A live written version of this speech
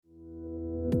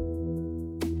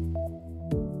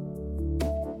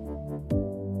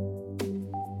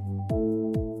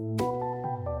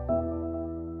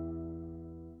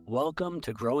Welcome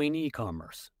to Growing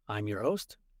E-commerce. I'm your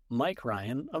host, Mike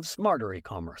Ryan of Smarter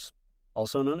E-commerce,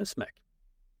 also known as SMIC.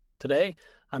 Today,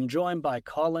 I'm joined by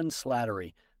Colin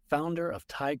Slattery, founder of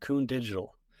Tycoon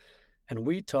Digital, and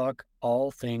we talk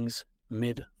all things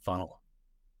mid-funnel.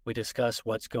 We discuss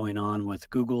what's going on with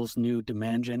Google's new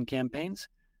demand gen campaigns,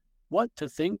 what to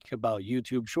think about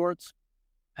YouTube Shorts,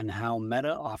 and how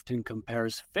Meta often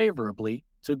compares favorably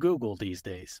to Google these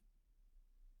days.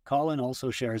 Colin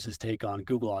also shares his take on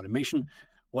Google automation,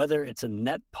 whether it's a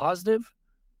net positive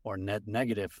or net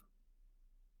negative.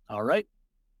 All right,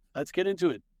 let's get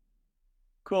into it.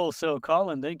 Cool. So,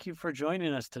 Colin, thank you for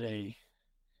joining us today.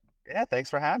 Yeah, thanks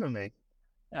for having me.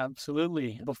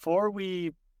 Absolutely. Before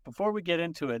we get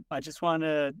into it, I just want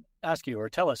to ask you or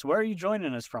tell us, where are you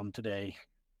joining us from today?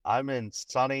 I'm in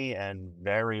sunny and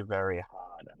very, very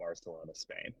hot Barcelona,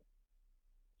 Spain.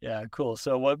 Yeah, cool.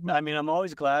 So I'm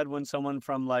always glad when someone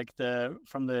from the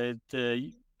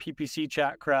PPC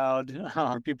chat crowd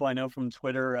or people I know from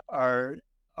Twitter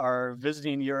are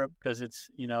visiting Europe because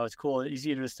it's cool,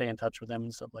 easy to stay in touch with them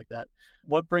and stuff like that.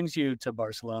 What brings you to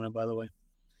Barcelona, by the way?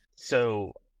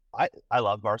 So I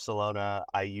love Barcelona.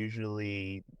 I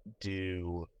usually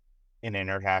do an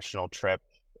international trip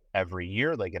every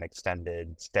year, like an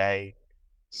extended stay.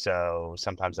 So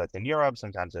sometimes that's in Europe,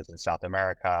 sometimes that's in South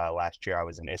America. Last year I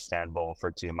was in Istanbul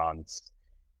for 2 months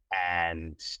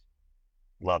and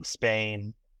love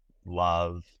Spain,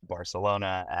 love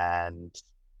Barcelona, and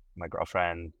my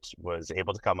girlfriend was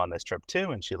able to come on this trip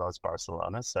too, and she loves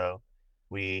Barcelona. So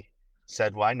we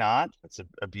said, why not? It's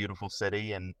a beautiful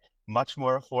city and much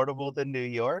more affordable than New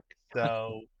York.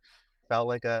 So felt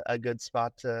like a good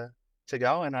spot to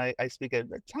go. And I speak a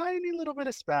tiny little bit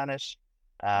of Spanish,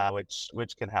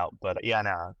 which can help. But yeah,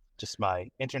 no, just my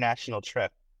international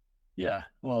trip. Yeah,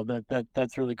 well,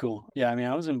 that's really cool. Yeah, I mean,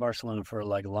 I was in Barcelona for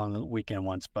like a long weekend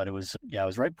once, but it was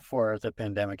right before the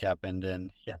pandemic happened,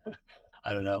 and yeah,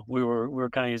 I don't know. We were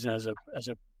kind of using it as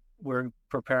a we're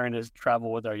preparing to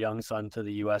travel with our young son to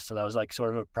the U.S., so that was like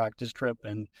sort of a practice trip,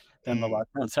 and then the Mm.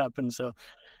 lockdowns happened. So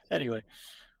anyway,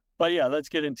 but yeah, let's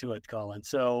get into it, Colin.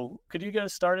 So could you get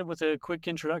us started with a quick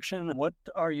introduction? What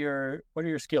are your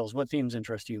skills? What themes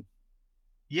interest you?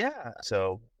 Yeah.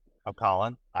 So I'm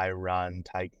Colin. I run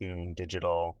Tycoon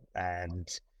Digital, and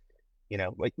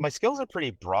like my skills are pretty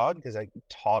broad because I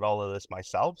taught all of this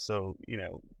myself. So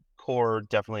core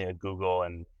definitely a Google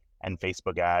and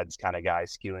Facebook ads kind of guy,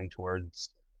 skewing towards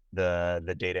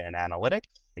the data and analytics.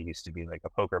 I used to be like a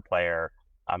poker player.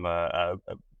 I'm a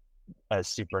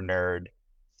super nerd,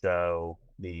 so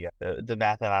the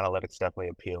math and analytics definitely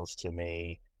appeals to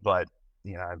me. But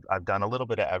I've done a little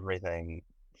bit of everything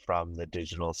from the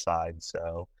digital side,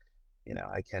 so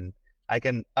I can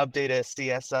update a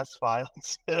CSS file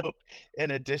too,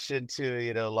 in addition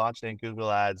to launching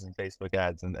Google ads and Facebook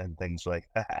ads and things like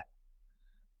that.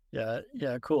 Yeah,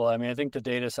 yeah, cool. I mean, I think the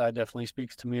data side definitely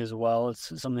speaks to me as well.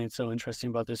 It's something that's so interesting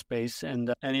about this space,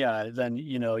 and yeah, then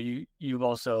you've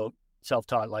also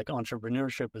self-taught like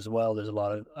entrepreneurship as well. There's a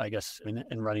lot of, I guess,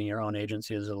 in running your own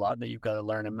agency, there's a lot that you've got to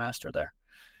learn and master there.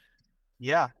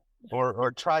 Yeah,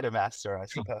 or try to master, I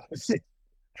suppose.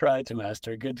 Try to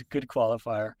master. Good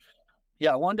qualifier.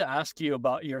 Yeah, I wanted to ask you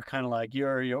about your kind of like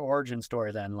your origin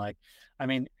story then. Like, I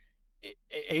mean,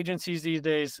 agencies these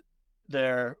days,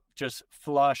 they're just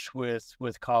flush with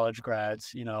college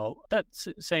grads. That's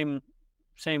same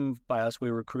by us. We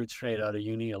recruit straight out of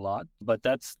uni a lot, but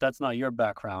that's not your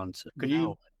background. Could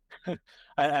you? No.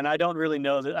 And I don't really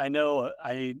know that. I know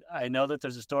that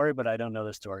there's a story, but I don't know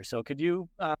the story. So could you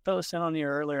fill us in on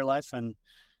your earlier life and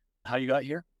how you got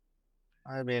here?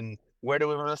 I mean, where do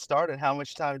we want to start and how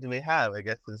much time do we have? I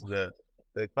guess is the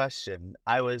question.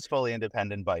 I was fully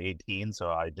independent by 18,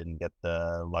 so I didn't get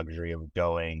the luxury of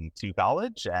going to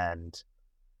college. And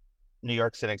New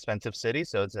York's an expensive city,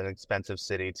 so it's an expensive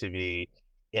city to be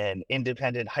an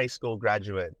independent high school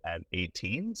graduate at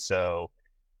 18. So,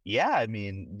 yeah, I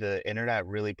mean, the internet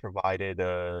really provided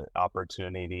a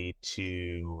opportunity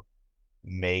to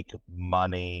make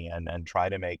money and try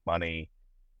to make money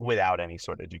without any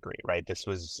sort of degree, right? This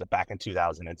was back in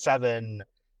 2007,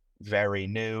 very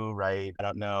new, right? I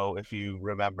don't know if you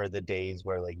remember the days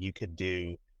where like you could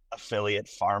do affiliate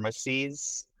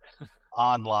pharmacies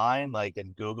online, like,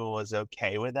 and Google was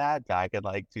okay with that back in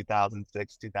like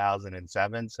 2006,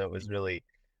 2007. So it was really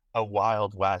a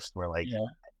wild west where like Yeah,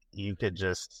 you could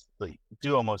just like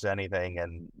do almost anything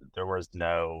and there was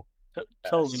no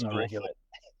totally school unregulated.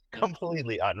 Yeah.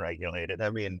 completely unregulated. I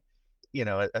mean,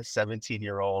 a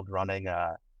 17-year-old running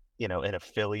an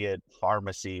affiliate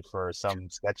pharmacy for some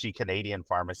sketchy Canadian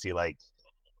pharmacy, like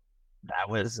that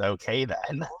was okay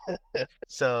then.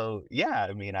 So yeah,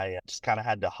 I mean, I just kind of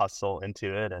had to hustle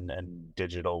into it, and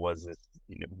digital was this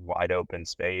wide open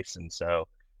space, and so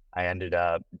I ended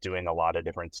up doing a lot of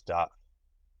different stuff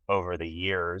over the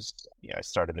years. I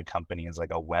started the company as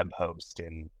like a web host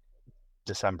in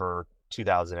December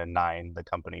 2009. The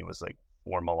company was like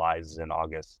formalized in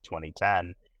August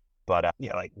 2010. But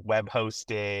like web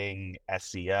hosting,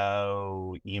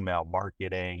 SEO, email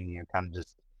marketing, kind of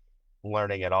just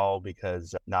learning it all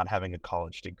because not having a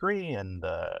college degree and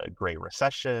the Great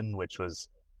Recession, which was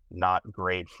not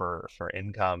great for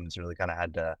incomes, really kind of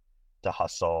had to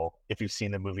hustle. If you've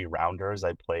seen the movie Rounders,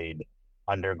 I played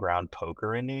underground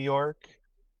poker in New York.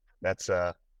 That's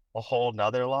a whole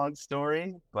nother long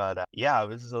story, but yeah, it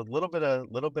was a little bit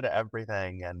of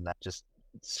everything, and just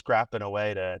scrapping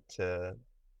away to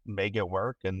make it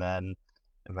work, and then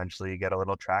eventually you get a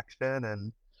little traction,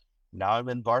 and now I'm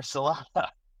in Barcelona.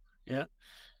 Yeah.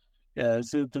 Yeah,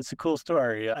 it's a cool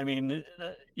story. I mean,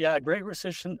 yeah, Great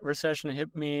Recession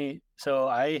hit me. So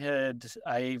I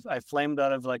flamed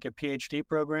out of like a PhD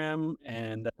program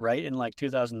and right in like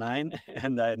 2009,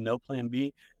 and I had no plan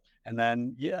B. And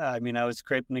then yeah, I mean, I was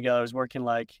scraping together. I was working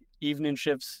like evening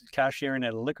shifts, cashiering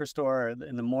at a liquor store.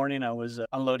 In the morning, I was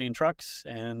unloading trucks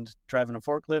and driving a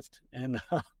forklift, and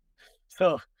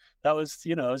so that was,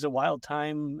 it was a wild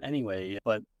time anyway.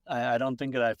 But I don't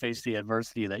think that I faced the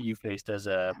adversity that you faced as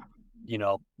a,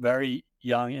 very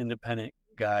young, independent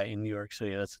guy in New York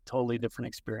City. That's a totally different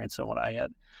experience than what I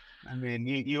had. I mean,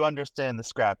 you understand the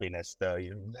scrappiness though.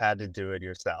 You had to do it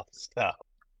yourself. So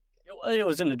It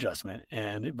was an adjustment,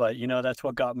 but that's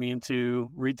what got me into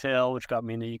retail, which got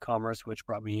me into e-commerce, which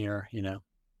brought me here.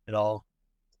 It all,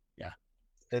 yeah,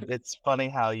 it's funny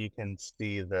how you can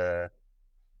see the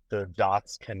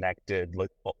dots connected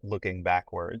looking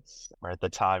backwards, where at the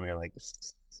time you're like,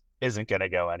 this isn't gonna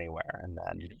go anywhere, and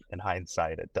then in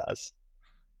hindsight it does.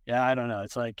 yeah. I don't know.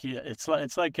 It's like yeah, it's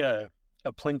like a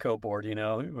plinko board,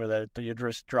 where you're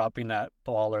just dropping that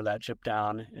ball or that chip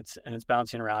down. It's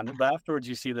bouncing around, but afterwards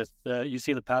you see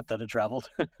the path that it traveled.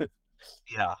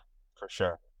 Yeah, for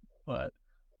sure. But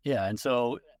yeah, and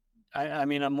so I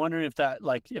mean, I'm wondering if that,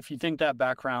 like, if you think that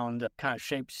background kind of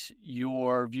shapes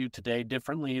your view today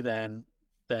differently than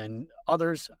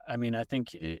others. I mean, I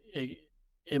think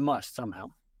it must somehow.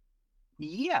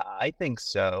 Yeah, I think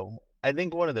so. I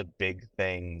think one of the big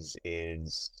things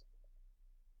is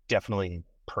definitely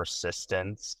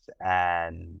persistence,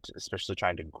 and especially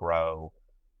trying to grow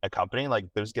a company. Like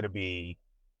there's going to be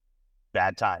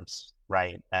bad times,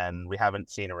 right? And we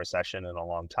haven't seen a recession in a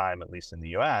long time, at least in the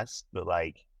US, but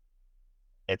like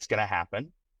it's going to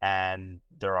happen. And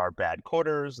there are bad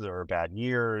quarters, there are bad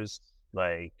years.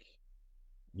 Like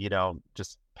you don't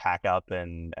just pack up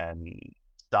and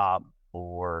stop,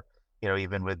 or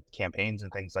even with campaigns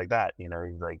and things like that,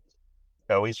 you're like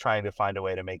always trying to find a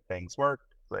way to make things work,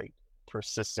 like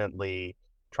persistently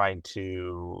trying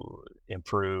to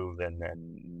improve, and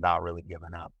not really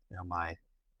giving up. My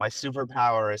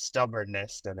superpower is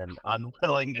stubbornness and an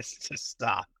unwillingness to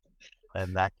stop,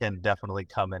 and that can definitely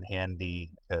come in handy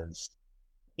because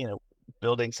you know,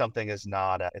 building something is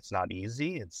not it's not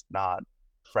easy. It's not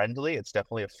friendly. It's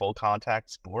definitely a full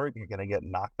contact sport. You're gonna get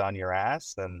knocked on your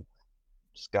ass, and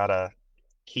just gotta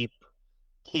keep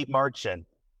keep marching.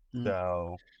 Mm.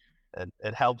 So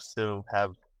it helps to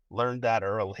have learned that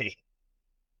early.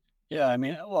 Yeah, I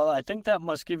mean, well, I think that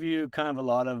must give you kind of a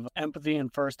lot of empathy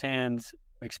and firsthand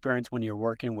experience when you're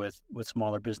working with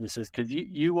smaller businesses, because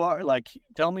you are like,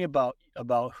 tell me about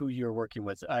who you're working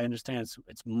with. I understand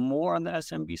it's more on the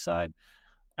SMB side,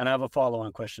 and I have a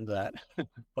follow-on question to that.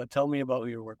 But tell me about who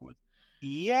you're working with.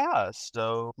 Yeah,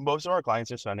 so most of our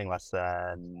clients are spending less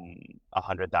than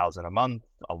 100,000 a month.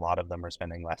 A lot of them are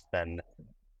spending less than,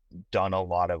 done a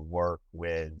lot of work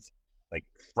with like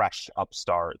fresh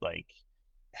upstart, like,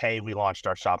 hey, we launched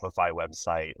our Shopify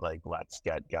website, like let's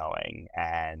get going.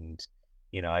 And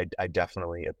I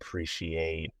definitely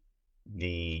appreciate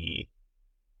the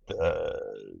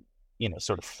the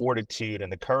sort of fortitude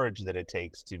and the courage that it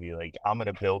takes to be like, I'm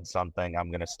going to build something,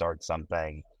 I'm going to start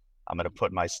something, I'm going to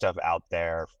put my stuff out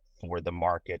there for the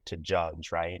market to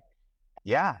judge, right?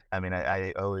 Yeah, I mean,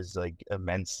 I always like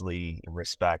immensely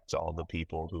respect all the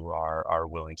people who are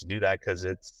willing to do that, because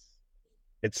it's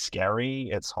scary,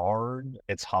 it's hard,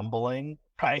 it's humbling,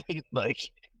 right?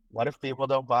 Like, what if people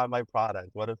don't buy my product?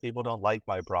 What if people don't like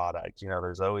my product?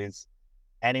 There's always,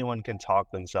 anyone can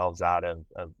talk themselves out of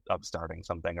starting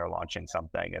something or launching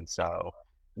something. And so,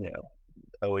 you know,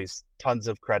 always tons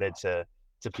of credit to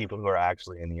people who are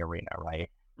actually in the arena, right?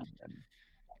 And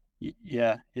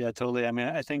Yeah, yeah, totally. I mean,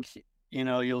 I think,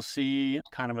 you'll see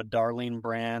kind of a darling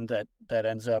brand that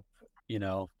ends up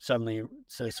suddenly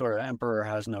it's a sort of emperor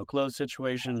has no clothes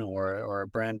situation, or a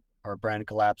brand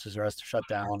collapses or has to shut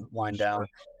down, wind down. Sure.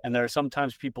 And there are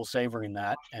sometimes people savoring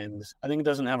that. And I think it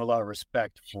doesn't have a lot of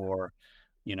respect for,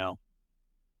 you know,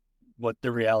 what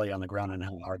the reality on the ground and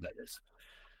how hard that is.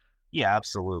 Yeah,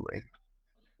 absolutely.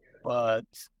 But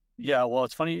yeah, well,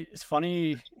 it's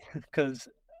funny because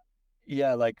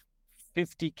yeah, like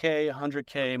 50K,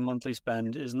 100K monthly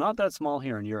spend is not that small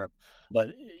here in Europe, but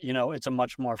it's a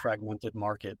much more fragmented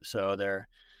market. So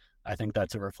I think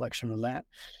that's a reflection of that.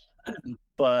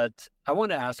 But I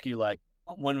want to ask you, like,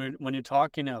 when you're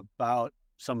talking about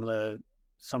some of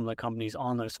the companies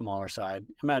on the smaller side,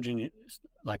 imagine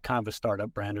like kind of a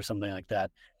startup brand or something like that.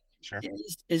 Sure.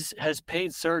 Has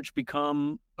paid search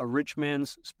become a rich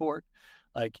man's sport?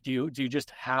 Like, do you just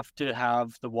have to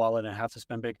have the wallet and have to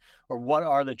spend big, or what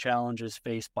are the challenges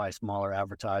faced by smaller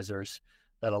advertisers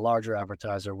that a larger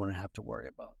advertiser wouldn't have to worry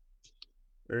about?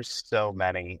 There's so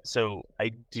many. So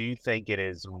I do think it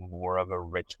is more of a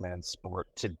rich man's sport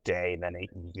today than it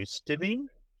used to be.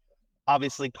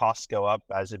 Obviously, costs go up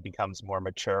as it becomes more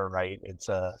mature, right? It's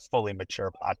a fully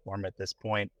mature platform at this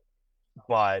point.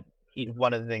 But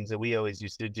one of the things that we always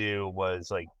used to do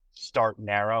was like start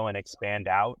narrow and expand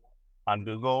out on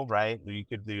Google, right? You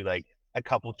could do like a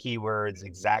couple keywords,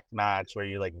 exact match, where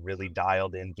you're like really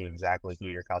dialed into exactly who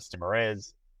your customer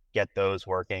is, get those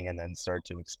working, and then start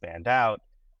to expand out.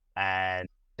 And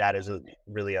that is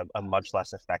really a much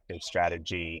less effective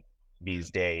strategy these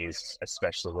days,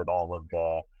 especially with all of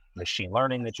the machine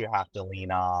learning that you have to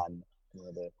lean on.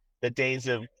 The days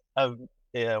of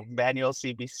manual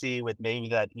CPC with maybe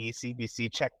that eCPC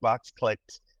checkbox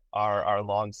clicked are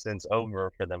long since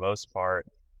over for the most part.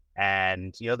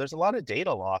 And there's a lot of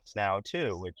data loss now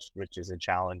too, which is a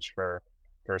challenge for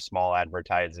small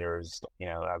advertisers.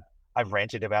 I've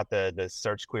ranted about the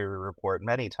search query report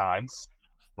many times,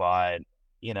 but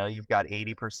you've got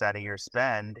 80% of your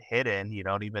spend hidden. You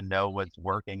don't even know what's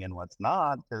working and what's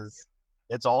not because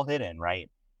it's all hidden, right?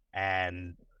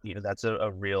 And that's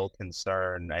a real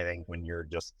concern. I think when you're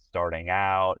just starting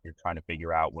out, you're trying to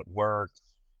figure out what works,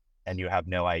 and you have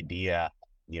no idea.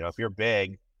 If you're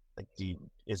big, like,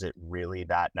 is it really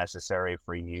that necessary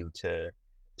for you to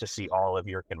see all of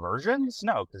your conversions?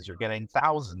 No, because you're getting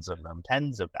thousands of them,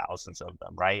 tens of thousands of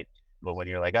them, right? But when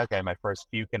you're like, okay, my first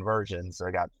few conversions,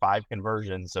 I got 5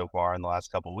 conversions so far in the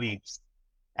last couple of weeks,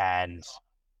 and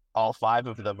all 5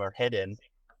 of them are hidden.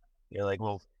 You're like,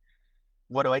 well,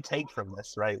 what do I take from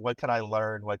this, right? What can I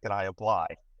learn? What can I apply?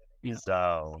 Yeah.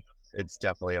 So it's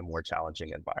definitely a more challenging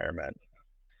environment.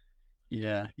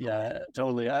 Yeah, yeah,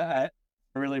 totally. I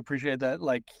really appreciate that.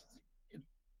 Like,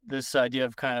 this idea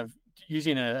of kind of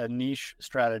using a niche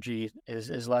strategy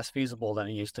is less feasible than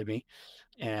it used to be,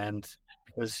 and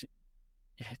because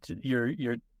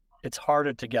you're it's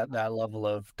harder to get that level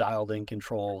of dialed in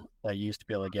control that you used to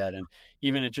be able to get. And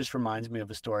even it just reminds me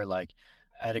of a story like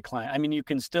I had a client. I mean, you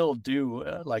can still do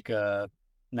like a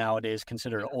nowadays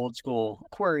considered old school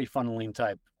query funneling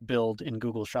type build in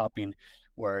Google Shopping,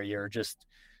 where you're just,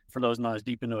 for those not as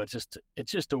deep into it,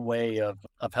 it's just a way of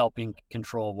helping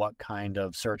control what kind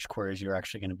of search queries you're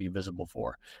actually going to be visible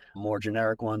for, more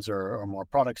generic ones or more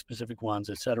product specific ones,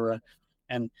 etc.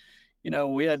 And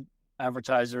we had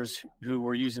advertisers who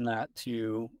were using that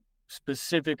to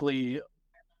specifically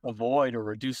avoid or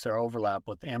reduce their overlap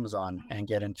with Amazon and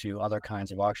get into other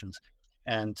kinds of auctions.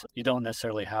 And you don't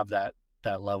necessarily have that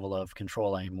level of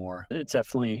control anymore. It's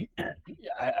definitely,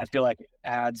 I feel like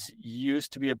ads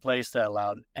used to be a place that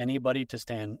allowed anybody to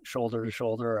stand shoulder to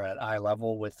shoulder at eye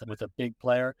level with a big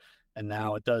player, and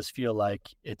now it does feel like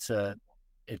it's a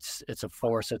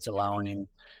force that's allowing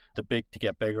the big to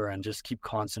get bigger and just keep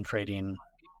concentrating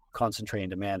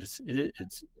demand.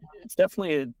 It's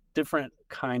definitely a different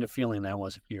kind of feeling than it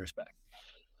was a few years back.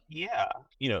 Yeah.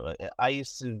 I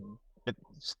used to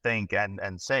think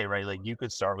and say, right, like you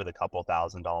could start with a couple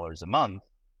 $1,000s a month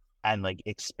and like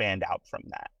expand out from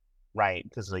that, right?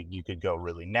 Because like you could go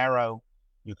really narrow,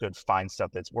 you could find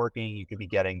stuff that's working, you could be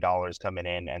getting dollars coming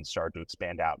in and start to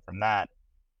expand out from that.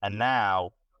 And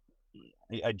now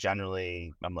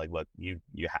I'm like, look, you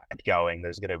have it going.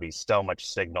 There's going to be so much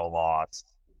signal loss.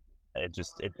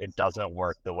 It doesn't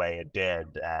work the way it did,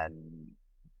 and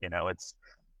it's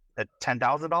at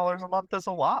 $10,000 a month is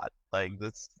a lot. Like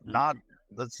that's not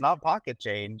pocket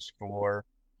change for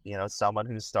someone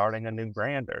who's starting a new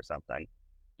brand or something.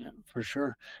 Yeah, for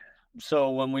sure. So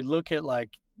when we look at like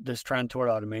this trend toward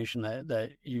automation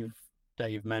that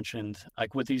you've mentioned,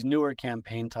 like with these newer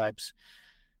campaign types,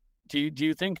 do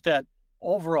you think that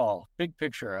overall, big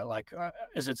picture, like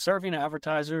is it serving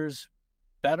advertisers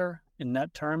better in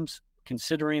net terms,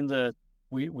 considering the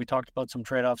we talked about some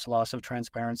trade-offs, loss of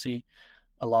transparency,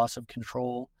 a loss of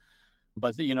control.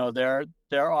 But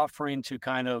they're offering to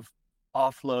kind of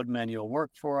offload manual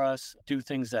work for us, do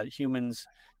things that humans,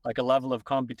 like a level of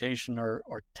computation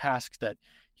or tasks that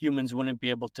humans wouldn't be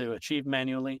able to achieve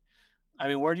manually. I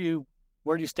mean, where do you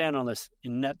stand on this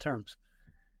in net terms?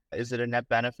 Is it a net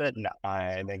benefit? No,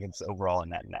 I think it's overall a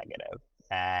net negative.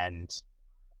 And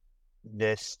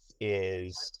this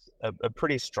is a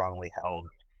pretty strongly held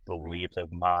belief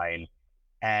of mine.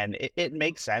 And it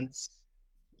makes sense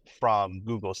from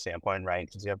Google's standpoint, right?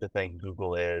 Because you have to think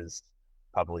Google is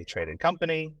a publicly traded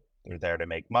company. They're there to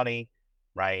make money,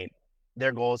 right?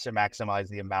 Their goal is to maximize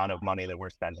the amount of money that we're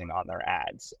spending on their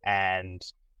ads. And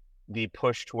the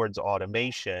push towards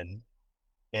automation,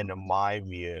 in my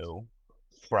view,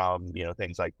 from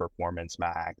things like Performance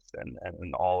Max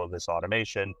and all of this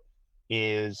automation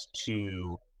is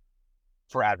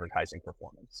for advertising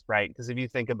performance, right? Because if you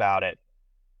think about it,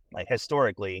 like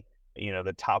historically,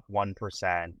 the top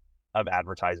 1% of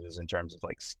advertisers in terms of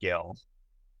like skill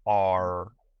are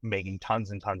making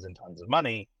tons and tons and tons of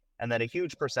money, and then a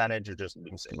huge percentage are just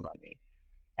losing money.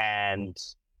 And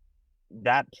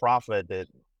that profit that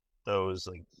those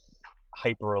like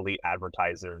hyper elite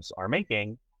advertisers are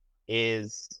making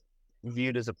is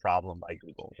viewed as a problem by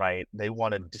Google, right? They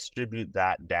want to distribute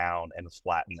that down and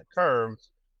flatten the curve,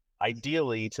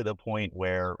 ideally to the point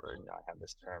where I have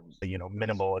this term,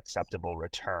 minimal acceptable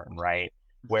return, right?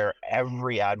 Where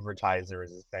every advertiser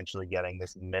is essentially getting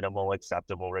this minimal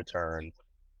acceptable return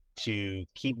to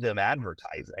keep them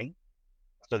advertising,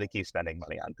 so they keep spending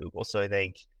money on Google. So I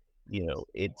think,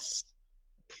 it's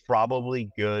probably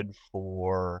good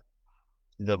for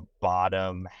the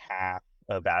bottom half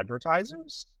of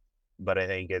advertisers, but I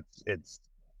think it's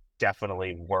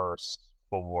definitely worse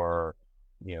for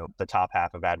the top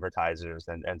half of advertisers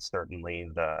and certainly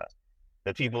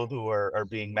the people who are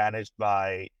being managed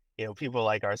by people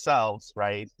like ourselves,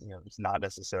 right? It's not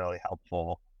necessarily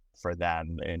helpful for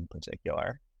them in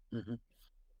particular. Mm-hmm.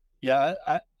 Yeah,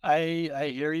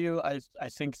 I hear you. I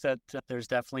think that there's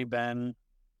definitely been,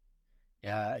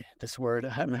 yeah, this word,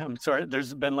 I'm sorry,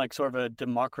 there's been like sort of a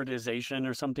democratization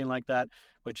or something like that,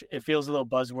 which it feels a little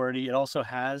buzzwordy. It also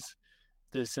has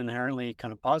this inherently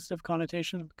kind of positive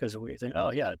connotation because we think,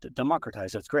 oh yeah,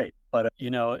 democratize, that's great. But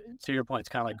to your point, it's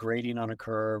kind of like grading on a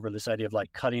curve, or this idea of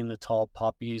like cutting the tall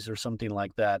poppies or something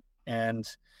like that. And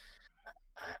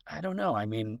I don't know. I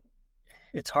mean,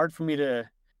 it's hard for me to.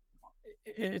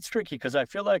 It's tricky because I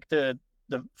feel like the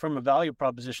from a value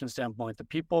proposition standpoint, the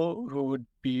people who would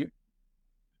be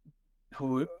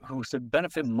who should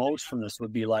benefit most from this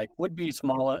would be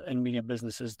small and medium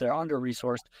businesses. They're under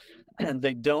resourced and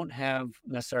they don't have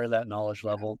necessarily that knowledge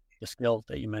level, the skill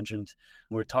that you mentioned.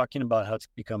 We're talking about how it's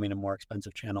becoming a more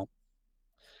expensive channel.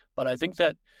 But I think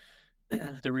that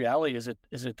the reality is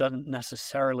it doesn't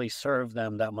necessarily serve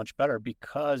them that much better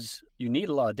because you need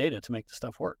a lot of data to make the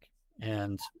stuff work.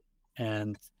 And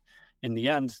in the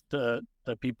end, the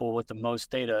people with the most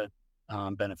data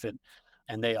benefit,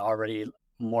 and they already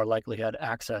more likely had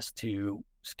access to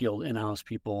skilled in-house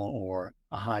people or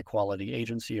a high quality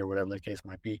agency or whatever the case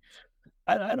might be.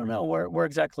 I don't know where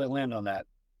exactly I land on that,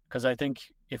 because I think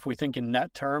if we think in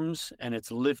net terms and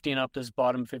it's lifting up this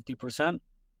bottom 50%,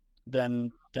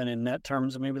 then in net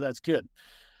terms maybe that's good.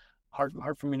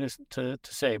 Hard for me to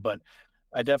say, but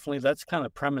I definitely, that's kind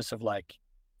of premise of like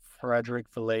Frederick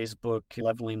Villet's book,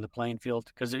 Leveling the Playing Field,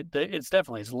 because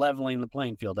it's leveling the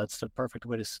playing field. That's the perfect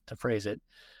way to phrase it.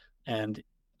 And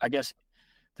I guess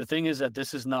the thing is that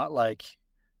this is not like,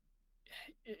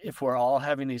 if we're all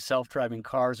having these self-driving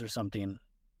cars or something,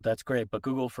 that's great. But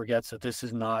Google forgets that this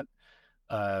is not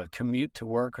a commute to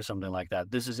work or something like that.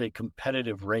 This is a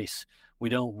competitive race. We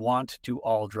don't want to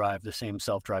all drive the same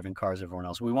self-driving cars as everyone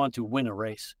else. We want to win a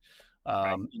race.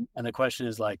 Right. And the question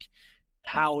is like,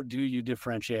 how do you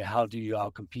differentiate? How do you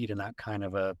outcompete in that kind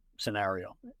of a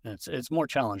scenario? And it's more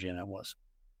challenging than it was.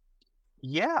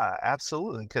 Yeah,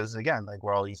 absolutely. Because again, like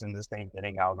we're all using the same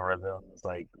bidding algorithms,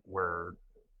 like we're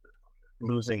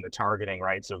losing the targeting,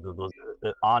 right? So Google's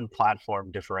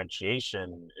on-platform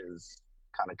differentiation is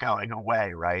kind of going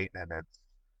away, right? And it's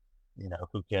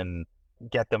who can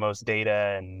get the most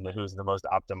data and who's the most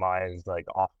optimized, like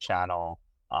off-channel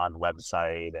on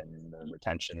website and the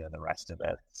retention and the rest of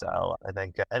it. So I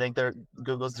think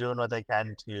Google's doing what they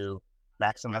can to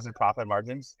maximize their profit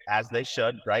margins, as they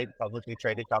should, right? Publicly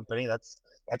traded company. That's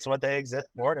what they exist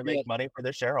for, to make money for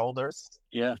their shareholders.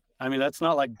 Yeah. I mean, that's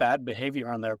not like bad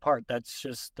behavior on their part. That's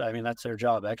just, I mean, that's their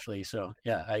job actually. So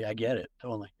yeah, I get it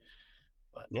totally.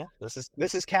 But yeah, this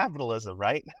is capitalism,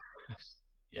 right?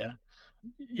 Yeah.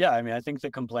 Yeah, I mean, I think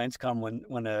the complaints come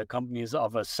when a company is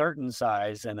of a certain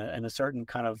size and a certain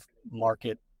kind of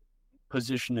market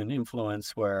position and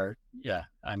influence where, yeah,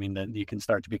 I mean, then you can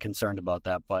start to be concerned about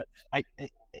that. But I, I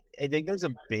I think there's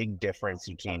a big difference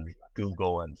between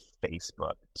Google and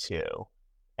Facebook too.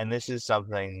 And this is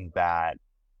something that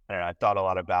I don't know, I thought a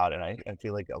lot about, and I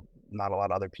feel like not a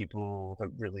lot of other people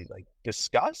have really like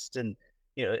discussed. And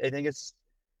I think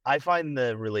I find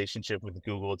the relationship with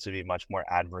Google to be much more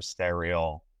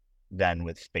adversarial than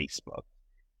with Facebook.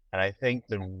 And I think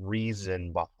the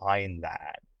reason behind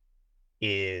that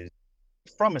is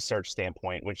from a search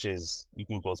standpoint, which is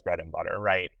Google's bread and butter,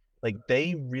 right? Like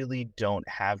they really don't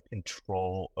have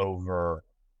control over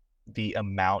the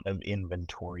amount of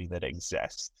inventory that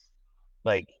exists.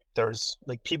 Like there's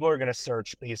like people are going to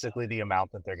search basically the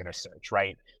amount that they're going to search,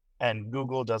 right? And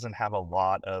Google doesn't have a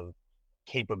lot of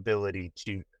capability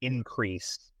to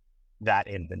increase that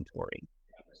inventory.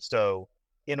 So,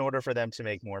 in order for them to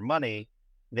make more money,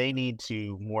 they need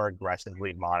to more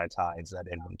aggressively monetize that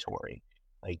inventory.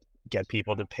 Like get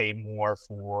people to pay more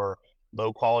for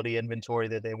low quality inventory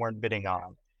that they weren't bidding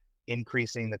on,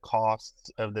 increasing the costs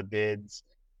of the bids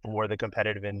for the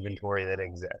competitive inventory that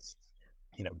exists.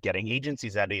 Getting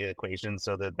agencies out of the equation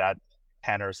so that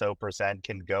 10 or so percent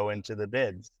can go into the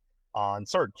bids on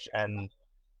search. And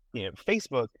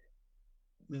Facebook,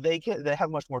 they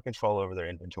have much more control over their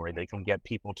inventory. They can get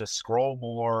people to scroll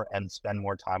more and spend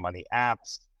more time on the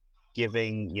apps,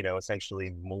 giving essentially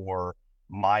more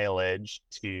mileage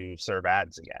to serve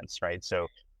ads against, right? So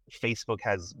Facebook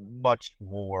has much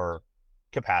more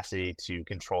capacity to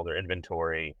control their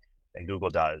inventory than Google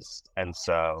does. And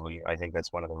so I think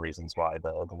that's one of the reasons why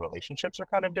the relationships are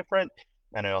kind of different.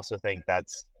 And I also think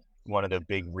that's one of the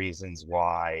big reasons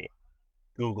why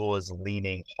Google is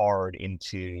leaning hard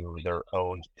into their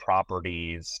own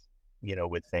properties,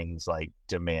 with things like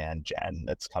demand gen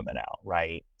that's coming out,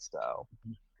 right? So,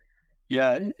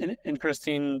 yeah,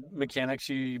 interesting mechanics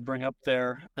you bring up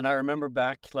there. And I remember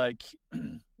back, like,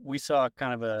 we saw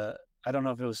kind of I don't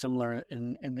know if it was similar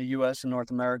in the US and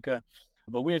North America,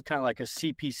 but we had kind of like a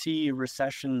CPC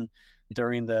recession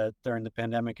during the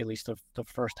pandemic, at least the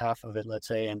first half of it, let's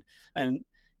say. And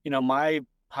my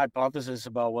hypothesis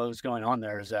about what was going on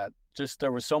there is that just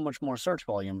there was so much more search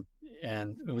volume,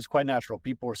 and it was quite natural.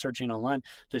 People were searching online.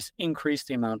 This increased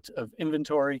the amount of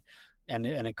inventory, and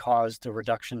it caused a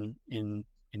reduction in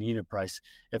unit price.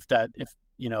 If that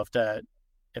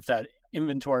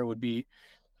inventory would be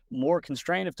more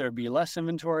constrained, if there'd be less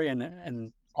inventory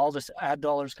and all this ad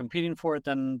dollars competing for it,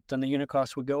 then the unit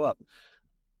cost would go up.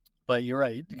 But you're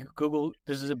right. Google,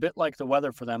 this is a bit like the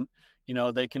weather for them.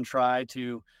 They can try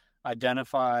to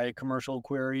identify commercial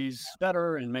queries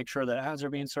better and make sure that ads are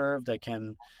being served. There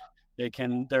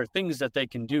are things that they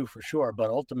can do for sure, but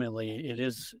ultimately it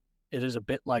is a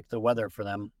bit like the weather for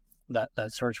them, that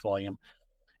search volume.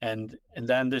 And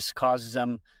then this causes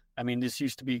them, I mean, this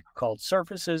used to be called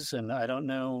surfaces, and I don't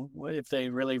know if they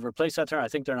really replaced that term. I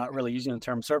think they're not really using the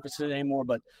term surfaces anymore,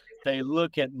 but they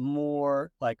look at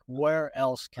more like where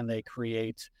else can they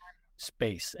create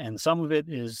space. And some of it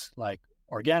is like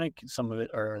organic, some of it,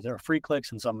 or there are free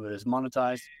clicks, and some of it is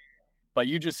monetized. But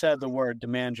you just said the word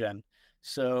demand gen.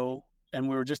 So, and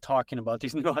we were just talking about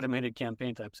these new automated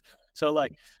campaign types. So,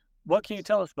 like, what can you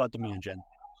tell us about demand gen?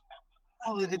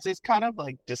 well, it's kind of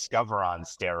like Discover on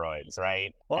steroids,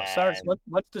 right? Well, Cyrus, And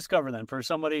let's Discover then for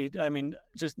somebody. I mean,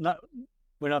 just not.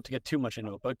 We don't have to get too much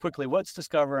into it, but quickly, what's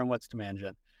Discover and what's demand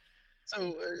gen?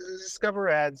 so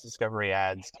Discovery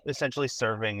ads, essentially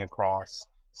serving across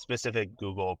specific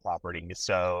Google properties.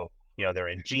 So, they're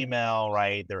in Gmail,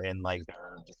 right? They're in like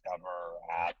their Discover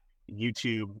at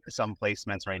YouTube, some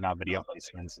placements, right? Not video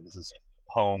placements. This is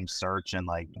home search and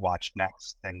like watch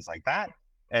next, things like that.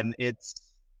 And it's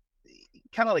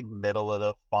kind of like middle of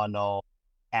the funnel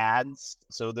ads.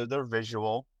 So they're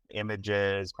visual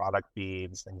images, product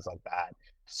feeds, things like that,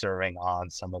 serving on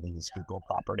some of these Google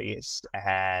properties.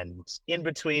 And in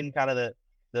between kind of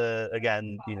the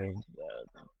again,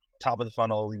 top of the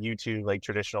funnel YouTube, like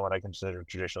traditional, what I consider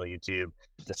traditional YouTube,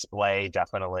 display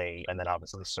definitely, and then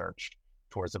obviously search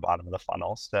towards the bottom of the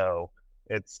funnel. So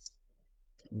it's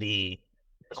the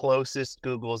closest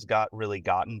Google's really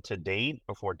gotten to date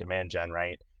before demand gen,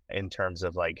 right? In terms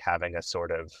of like having a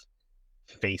sort of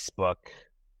Facebook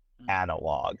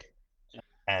analog. So,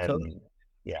 And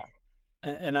yeah.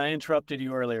 and I interrupted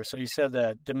you earlier. So you said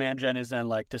that demand gen is then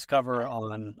like Discover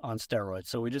on steroids.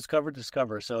 So we just covered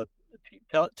Discover. So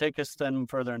take us then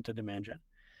further into demand gen.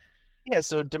 Yeah,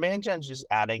 so demand gen's just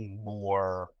adding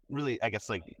more, really, I guess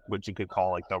like what you could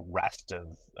call like the rest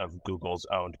of Google's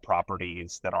owned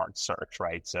properties that aren't search,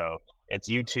 right? So it's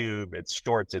YouTube, it's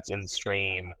shorts, it's in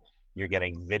stream. You're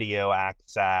getting video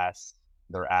access.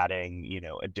 They're adding,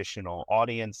 additional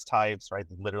audience types, right?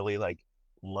 Literally like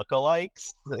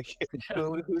lookalikes. Like Yeah.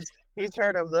 who's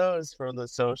heard of those from the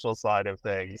social side of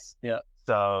things? Yeah.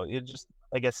 So it just,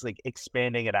 I guess, like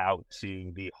expanding it out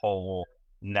to the whole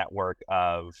network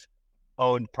of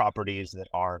owned properties that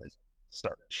aren't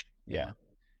search. Yeah.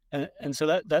 And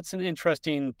so that's an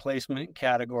interesting placement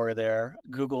category there.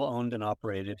 Google owned and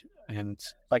operated. And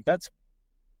like that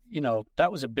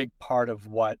was a big part of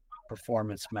what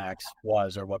Performance Max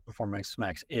was, or what Performance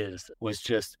Max is, was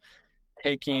just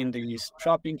taking these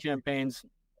shopping campaigns,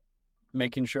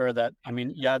 making sure that, I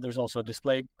mean, yeah, there's also a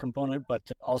display component, but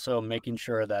also making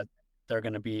sure that they're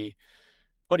going to be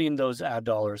putting those ad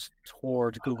dollars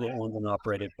towards Google owned and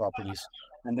operated properties.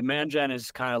 And demand gen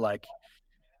is kind of like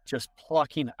just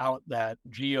plucking out that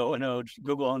GO&O,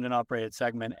 Google owned and operated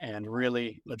segment, and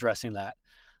really addressing that.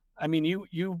 I mean,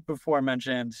 you before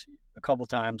mentioned a couple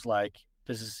times, like,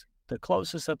 this is the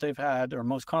closest that they've had, or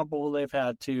most comparable they've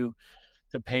had to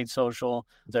paid social.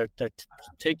 They're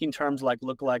taking terms like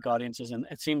lookalike audiences, and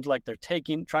it seems like they're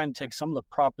trying to take some of the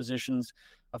propositions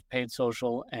of paid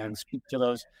social and speak to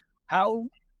those. How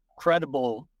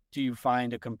credible do you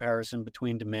find a comparison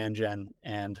between demand gen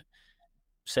and,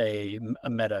 say, a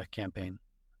Meta campaign?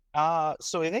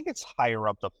 So I think it's higher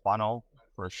up the funnel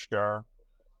for sure,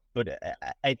 but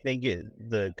I think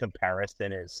the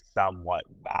comparison is somewhat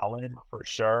valid for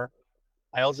sure.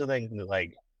 I also think that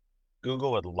like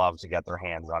Google would love to get their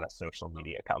hands on a social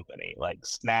media company like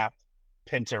Snap,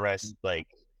 Pinterest. Like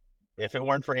if it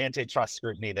weren't for antitrust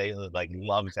scrutiny, they would like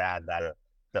love to add that to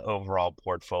the overall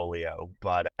portfolio.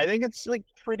 But I think it's like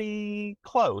pretty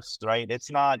close, right?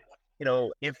 It's not,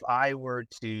 if I were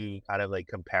to kind of like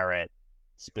compare it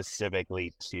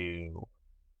specifically to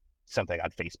something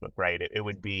on Facebook, right? It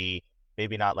would be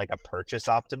maybe not like a purchase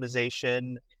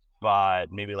optimization,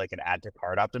 but maybe like an add to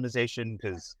cart optimization,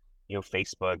 because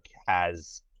Facebook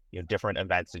has different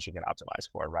events that you can optimize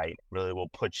for, right? Really will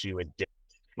put you in different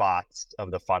spots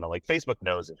of the funnel. Like Facebook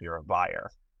knows if you're a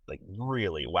buyer like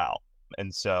really well.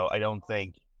 And so I don't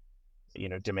think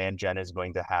demand gen is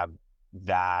going to have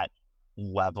that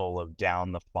level of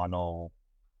down the funnel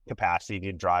capacity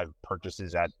to drive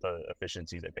purchases at the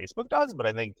efficiency that Facebook does, but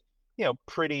I think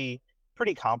pretty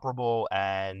comparable.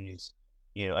 And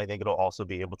I think it'll also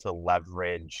be able to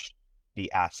leverage the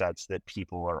assets that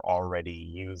people are already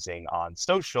using on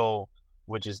social,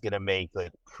 which is going to make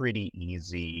like pretty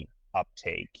easy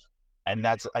uptake. And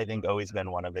that's, I think, always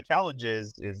been one of the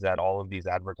challenges, is that all of these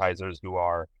advertisers who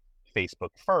are Facebook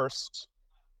first,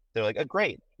 they're like, oh,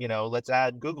 great, let's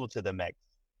add Google to the mix.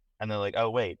 And they're like, oh,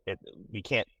 wait, we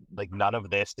can't, like, none of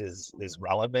this is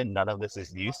relevant. None of this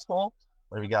is useful.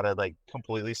 Or we got to like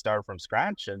completely start from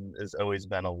scratch. And has always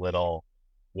been a little,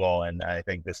 well, and I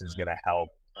think this is going to help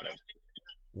kind of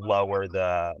lower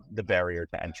the barrier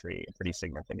to entry pretty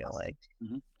significantly.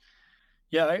 Mm-hmm.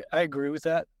 Yeah, I agree with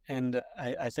that. And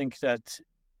I think that,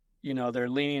 they're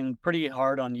leaning pretty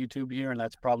hard on YouTube here, and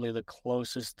that's probably the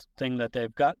closest thing that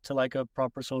they've got to like a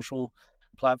proper social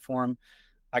platform.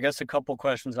 I guess a couple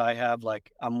questions I have,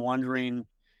 like, I'm wondering,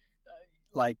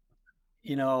 like,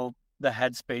 the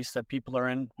headspace that people are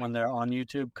in when they're on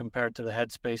YouTube compared to the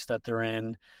headspace that they're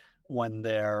in when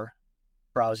they're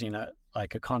browsing a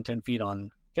content feed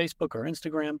on Facebook or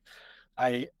Instagram.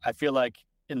 I feel like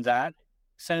in that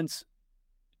sense,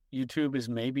 YouTube is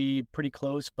maybe pretty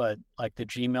close, but like the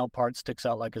Gmail part sticks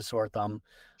out like a sore thumb.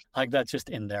 Like, that's just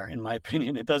in there, in my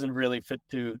opinion. It doesn't really fit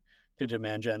to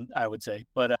demand gen, I would say.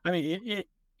 But I mean,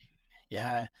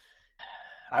 yeah,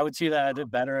 I would see that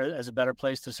as a better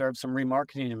place to serve some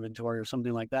remarketing inventory or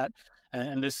something like that.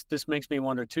 And this makes me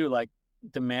wonder too, like,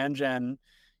 demand gen,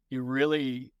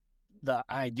 the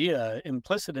idea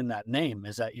implicit in that name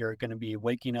is that you're going to be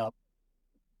waking up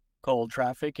cold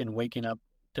traffic and waking up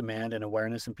demand and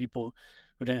awareness in people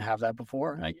who didn't have that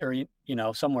before,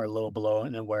 or somewhere a little below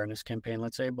an awareness campaign,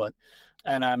 let's say. But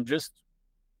and I'm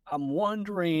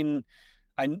wondering,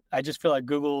 I just feel like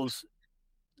Google's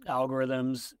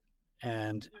algorithms,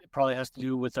 and it probably has to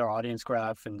do with their audience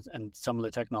graph and some of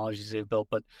the technologies they've built,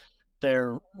 but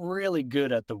they're really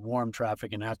good at the warm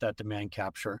traffic and at that demand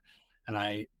capture.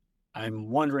 And I'm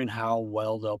wondering how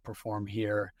well they'll perform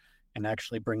here and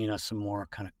actually bringing us some more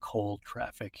kind of cold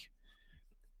traffic.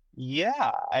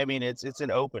 Yeah, I mean, it's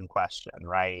an open question,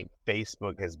 right?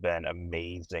 Facebook has been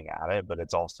amazing at it, but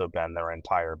it's also been their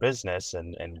entire business,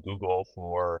 and Google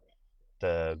for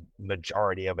the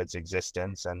majority of its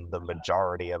existence and the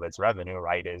majority of its revenue,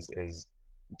 right, is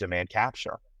demand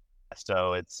capture.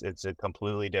 So it's a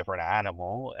completely different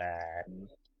animal. And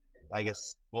I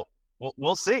guess, well,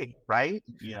 we'll see, right?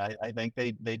 I think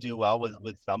they do well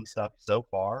with some stuff so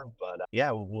far, but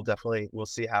yeah, we'll definitely we'll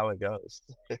see how it goes.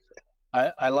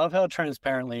 I love how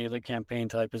transparently the campaign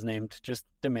type is named just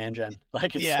demand gen.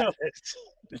 Like Yeah,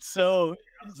 it's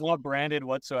not branded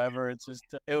whatsoever. It's just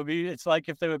it's like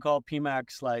if they would call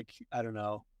PMax like, I don't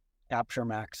know, Capture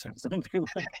Max or something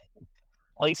like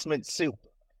placement soup.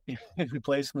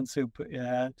 replacement soup.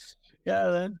 Yeah. Yeah,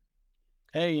 then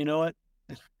hey, you know what?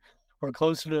 We're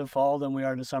closer to the fall than we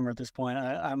are to summer at this point.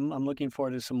 I'm looking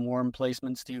forward to some warm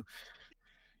placements too.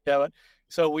 Yeah, but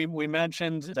so we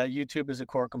mentioned that YouTube is a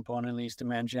core component of these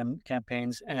demand gen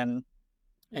campaigns, and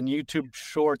YouTube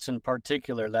Shorts in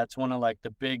particular. That's one of like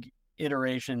the big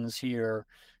iterations here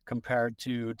compared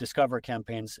to Discover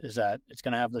campaigns. Is that it's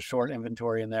going to have the short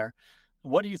inventory in there.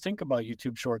 What do you think about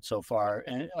YouTube Shorts so far?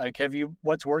 And like,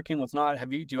 what's working, what's not?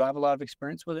 Do you have a lot of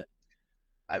experience with it?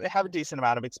 I have a decent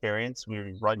amount of experience.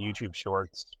 We run YouTube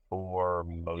Shorts for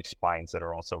most clients that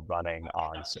are also running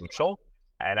on social,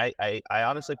 and I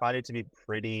honestly find it to be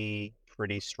pretty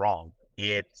strong.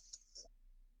 It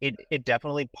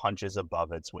definitely punches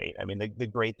above its weight. I mean, the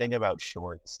great thing about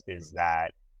Shorts is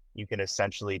that you can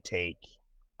essentially take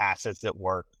assets that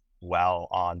work well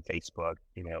on Facebook,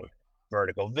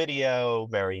 vertical video,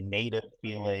 very native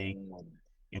feeling,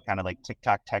 kind of like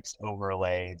TikTok text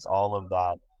overlays, all of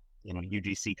that,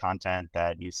 UGC content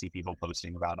that you see people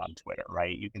posting about on Twitter,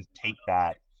 right? You can take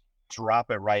that,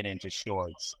 drop it right into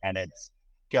Shorts, and it's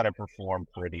gonna perform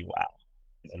pretty well,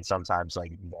 and sometimes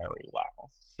like very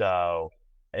well. So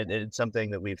it's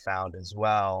something that we've found as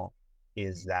well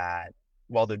is that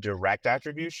while the direct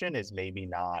attribution is maybe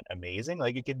not amazing,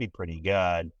 like it could be pretty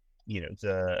good,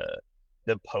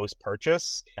 the post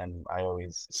purchase, and I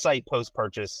always cite post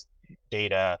purchase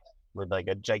data with like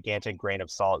a gigantic grain of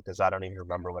salt because I don't even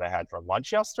remember what I had for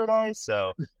lunch yesterday.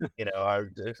 So, are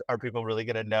people really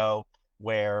going to know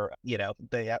where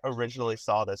they originally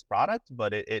saw this product?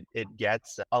 But it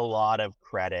gets a lot of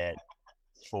credit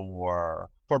for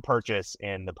purchase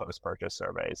in the post purchase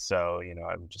surveys. So,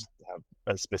 I just have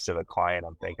a specific client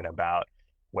I'm thinking about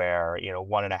where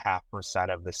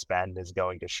 1.5% of the spend is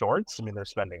going to Shorts. I mean, they're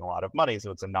spending a lot of money,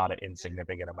 so it's not an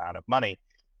insignificant amount of money.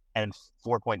 And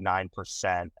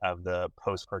 4.9% of the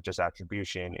post purchase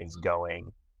attribution is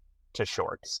going to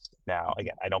Shorts. Now,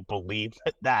 again, I don't believe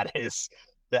that is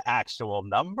the actual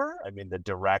number. I mean, the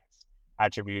direct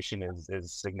attribution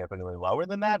is significantly lower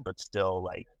than that, but still,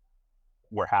 like,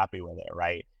 we're happy with it,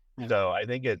 right? Yeah. So I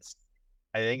think it's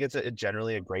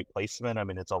generally a great placement. I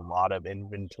mean, it's a lot of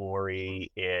inventory.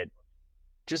 It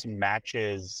just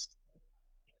matches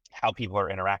how people are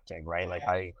interacting, right? Like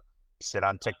I sit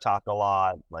on TikTok a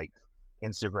lot, like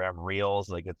Instagram Reels,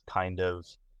 like it's kind of,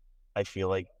 I feel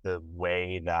like the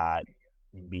way that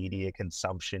media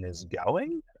consumption is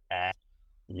going, and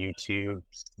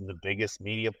YouTube's the biggest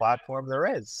media platform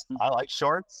there is. I like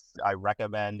Shorts. I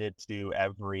recommend it to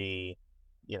every,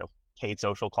 paid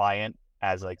social client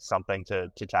as like something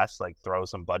to test, like throw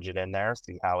some budget in there,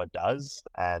 see how it does.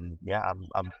 And yeah,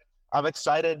 I'm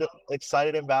excited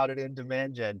about it in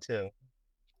demand gen too.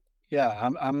 Yeah,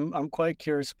 I'm quite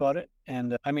curious about it,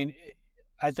 and I mean,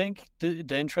 I think the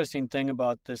interesting thing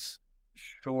about this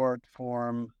short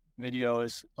form video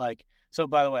is like. So,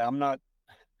 by the way, I'm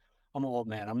I'm an old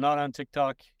man. I'm not on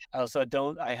TikTok. Also,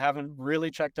 I haven't really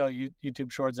checked out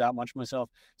YouTube Shorts that much myself.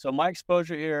 So my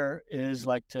exposure here is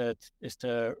like to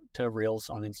Reels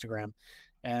on Instagram,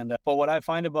 and but what I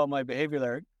find about my behavior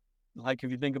there, like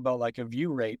if you think about like a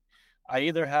view rate, I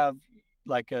either have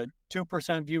like a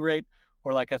 2% view rate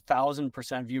or like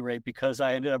 1,000% view rate because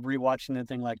I ended up rewatching the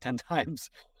thing like 10 times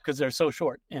because they're so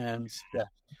short, and yeah,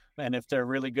 and if they're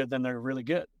really good, then they're really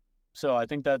good. So I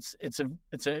think it's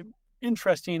a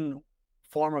interesting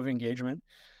form of engagement.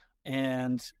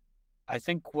 And I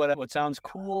think what sounds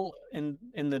cool in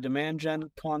the demand gen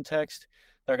context,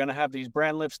 they're going to have these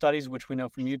brand lift studies, which we know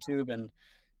from YouTube, and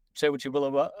say what you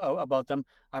will about them.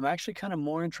 I'm actually kind of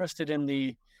more interested in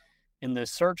the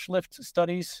search lift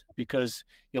studies because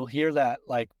you'll hear that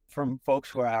like from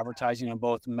folks who are advertising on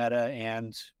both Meta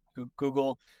and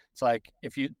Google. It's like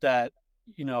if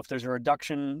there's a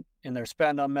reduction in their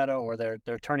spend on Meta or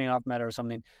they're turning off Meta or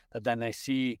something, that then they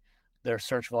see their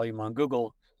search volume on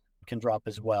Google can drop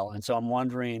as well. And so I'm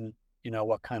wondering,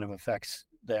 what kind of effects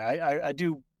there.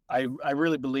 I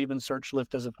really believe in search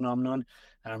lift as a phenomenon,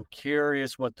 and I'm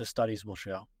curious what the studies will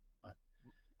show.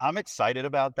 I'm excited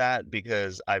about that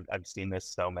because I've seen this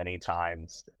so many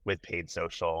times with paid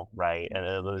social, right? And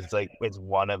it's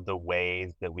one of the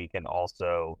ways that we can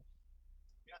also,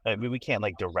 I mean, we can't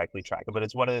like directly track it, but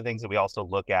it's one of the things that we also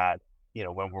look at,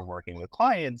 when we're working with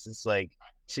clients. It's like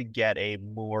to get a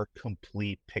more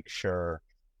complete picture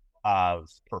of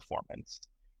performance,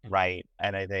 right?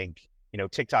 And I think,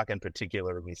 TikTok in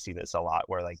particular, we see this a lot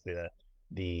where like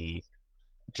the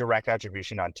direct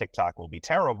attribution on TikTok will be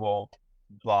terrible,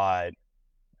 but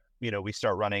we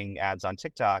start running ads on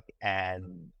TikTok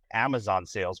and Amazon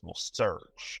sales will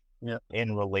surge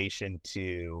in relation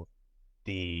to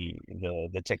the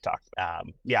TikTok.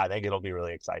 I think it'll be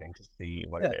really exciting to see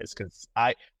what it is, because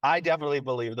I definitely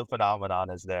believe the phenomenon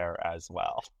is there as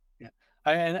well. Yeah.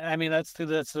 I mean, that's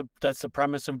the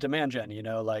premise of demand gen,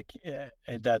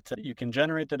 that you can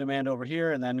generate the demand over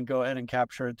here and then go ahead and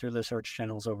capture it through the search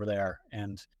channels over there.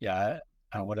 And I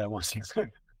don't know what I want to say.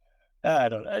 I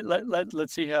don't know.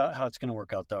 Let's see how it's going to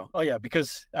work out, though. Oh, yeah,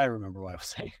 because I remember what I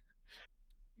was saying.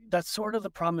 That's sort of the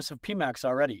promise of PMax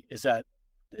already, is that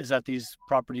these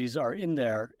properties are in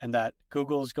there and that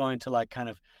Google's going to like kind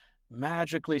of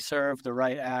magically serve the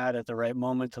right ad at the right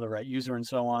moment to the right user and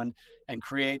so on, and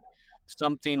create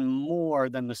something more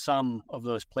than the sum of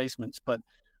those placements. But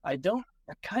I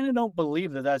kind of don't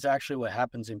believe that that's actually what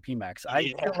happens in PMax.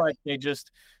 I feel like they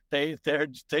just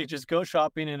go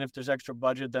shopping, and if there's extra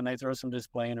budget, then they throw some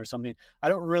display in or something. I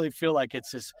don't really feel like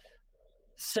it's this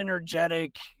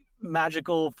synergetic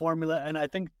magical formula. And I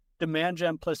think demand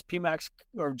gen plus PMax,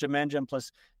 or demand gen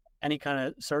plus any kind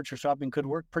of search or shopping, could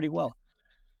work pretty well.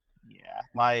 Yeah,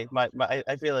 I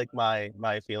feel like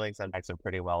my feelings on Max are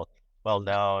pretty well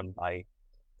known. Like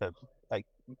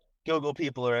Google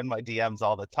people are in my DMs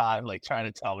all the time, like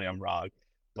trying to tell me I'm wrong.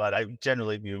 But I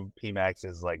generally view PMax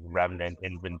as like remnant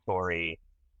inventory,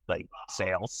 like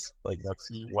sales. Like that's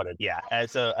what it. Yeah, and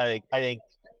so I think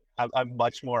I'm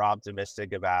much more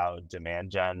optimistic about demand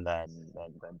gen than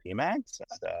PMax.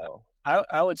 So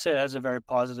I would say it has a very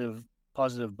positive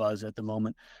buzz at the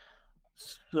moment.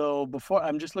 So before,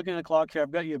 I'm just looking at the clock here.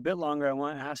 I've got you a bit longer. I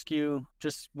want to ask you,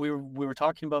 just we were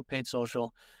talking about paid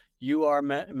social. You are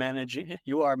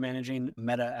managing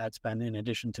Meta ad spend in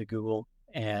addition to Google,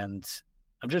 and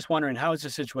I'm just wondering, how is the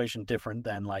situation different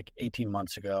than like 18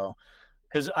 months ago?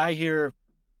 Because I hear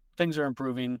things are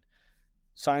improving,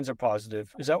 signs are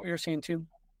positive. Is that what you're seeing too?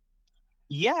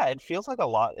 yeah, it feels like a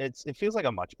lot. It feels like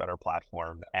a much better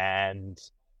platform, and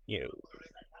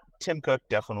Tim Cook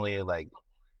definitely like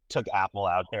took Apple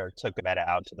out there, took Meta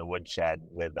out to the woodshed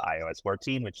with iOS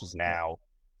 14, which is now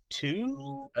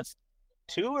that's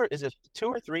two, or is it 2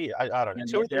 or 3? I don't know,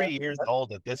 2 or 3 years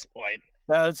old at this point.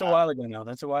 That's a while ago now.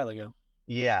 That's a while ago.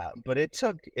 Yeah, but it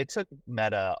took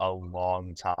Meta a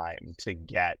long time to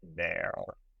get their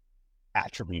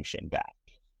attribution back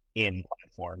in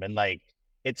platform, and like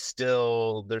it's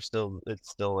still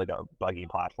like a buggy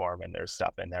platform, and there's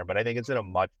stuff in there, but I think it's in a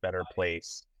much better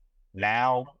place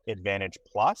now. Advantage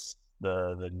Plus,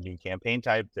 the new campaign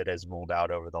type that has rolled out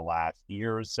over the last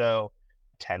year or so,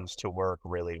 tends to work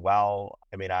really well.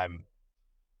 I mean, I'm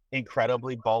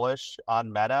incredibly bullish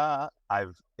on Meta.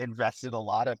 I've invested a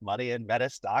lot of money in Meta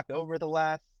stock over the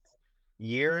last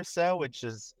year or so, which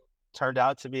has turned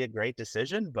out to be a great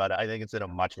decision, but I think it's in a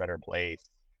much better place.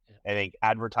 I think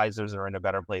advertisers are in a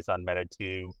better place on Meta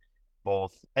too. I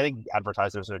think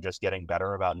advertisers are just getting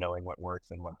better about knowing what works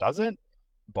and what doesn't,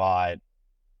 but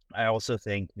I also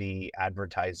think the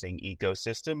advertising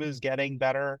ecosystem is getting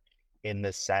better in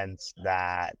the sense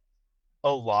that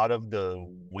a lot of the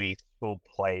wasteful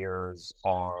players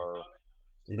are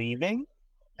leaving.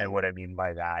 And what I mean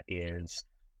by that is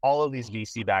all of these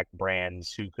VC-backed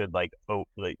brands who could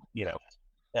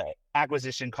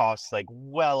acquisition costs like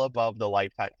well above the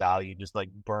lifetime value, just like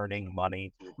burning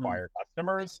money to acquire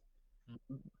customers.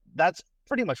 That's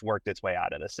pretty much worked its way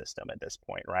out of the system at this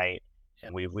point, right?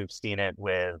 And we've seen it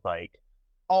with like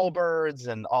Allbirds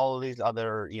and all of these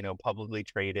other, publicly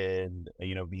traded,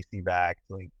 VC-backed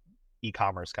like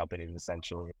e-commerce companies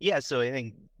essentially. Yeah, so I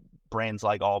think brands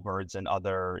like Allbirds and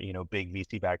other, big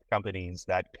VC-backed companies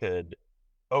that could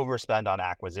overspend on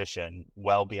acquisition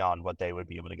well beyond what they would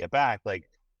be able to get back, like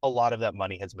a lot of that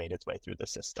money has made its way through the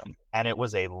system. And it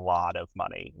was a lot of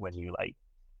money when you like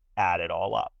add it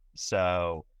all up.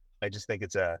 So I just think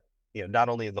it's not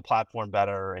only is the platform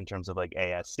better in terms of like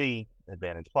ASC,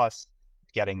 Advantage Plus,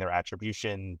 getting their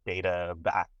attribution data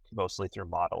back mostly through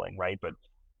modeling, right? But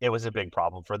it was a big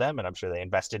problem for them, and I'm sure they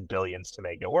invested billions to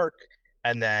make it work.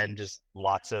 And then just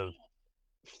lots of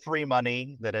free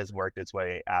money that has worked its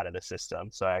way out of the system.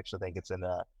 So I actually think it's in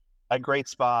a great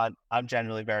spot. I'm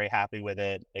generally very happy with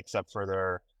it, except for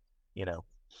their,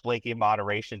 flaky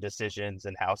moderation decisions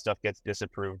and how stuff gets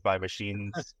disapproved by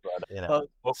machines.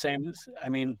 But, same. I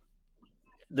mean,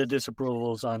 the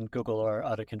disapprovals on Google are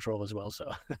out of control as well. So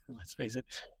let's face it.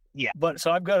 Yeah. But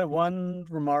so I've got one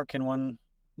remark and one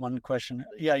one question.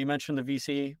 Yeah, you mentioned the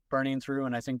VC burning through,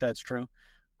 and I think that's true.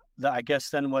 I guess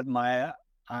then what my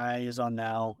eye is on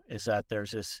now is that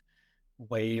there's this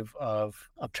wave of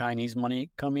Chinese money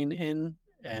coming in,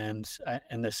 and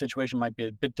the situation might be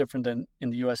a bit different than in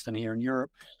the U.S. than here in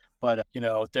Europe. But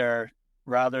they're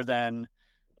rather than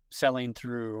selling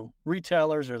through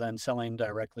retailers or then selling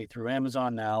directly through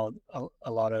Amazon now,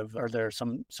 a lot of, or there are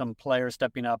some players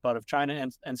stepping up out of China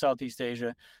and Southeast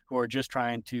Asia who are just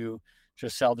trying to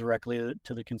just sell directly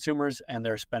to the consumers, and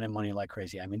they're spending money like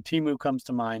crazy. I mean, Temu comes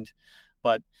to mind,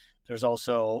 but there's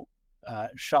also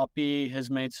Shopee has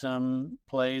made some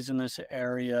plays in this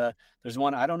area. There's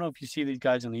one, I don't know if you see these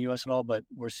guys in the US at all, but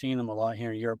we're seeing them a lot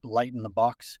here in Europe, Light in the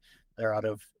Box. They're out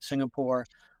of Singapore,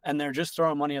 and they're just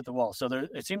throwing money at the wall. So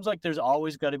it seems like there's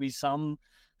always got to be some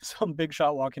big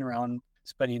shot walking around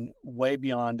spending way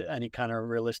beyond any kind of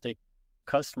realistic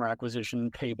customer acquisition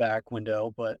payback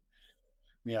window. But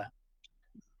yeah,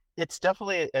 It's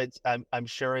definitely I'm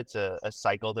sure it's a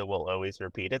cycle that will always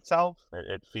repeat itself.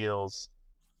 It feels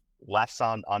less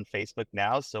on Facebook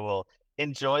now, so we'll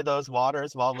enjoy those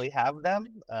waters while we have them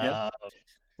yep.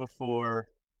 before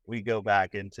we go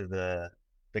back into the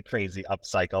crazy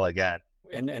upcycle again.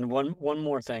 And one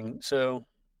more thing. So,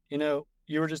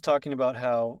 you were just talking about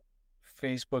how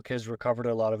Facebook has recovered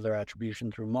a lot of their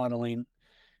attribution through modeling,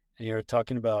 and you're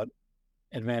talking about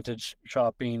advantage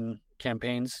shopping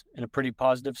campaigns in a pretty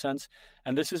positive sense.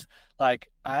 And this is like,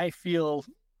 I feel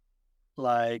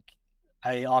like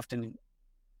I often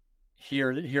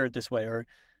hear it this way, or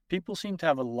people seem to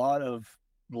have a lot of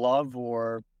love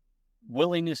or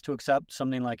willingness to accept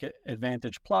something like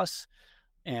Advantage Plus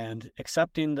and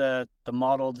accepting the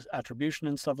modeled attribution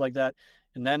and stuff like that.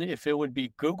 And then if it would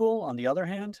be Google, on the other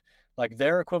hand, like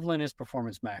their equivalent is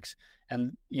Performance Max.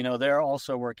 And, they're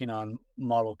also working on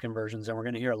model conversions. And we're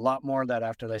going to hear a lot more of that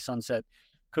after they sunset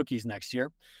cookies next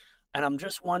year. And I'm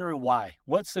just wondering why.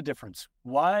 What's the difference?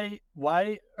 Why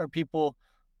are people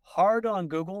hard on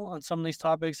Google on some of these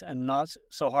topics and not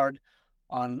so hard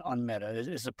on Meta?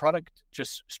 Is the product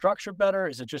just structured better?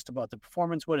 Is it just about the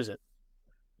performance? What is it?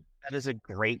 That is a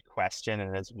great question,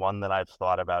 and it's one that I've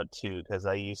thought about too, because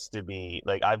I used to be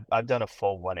like I've done a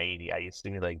full 180. I used to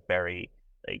be like very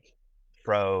like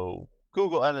pro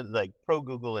Google and like pro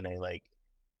Google in a like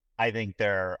I think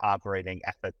they're operating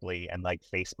ethically and like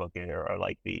Facebook are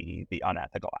like the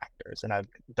unethical actors. And I've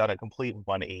done a complete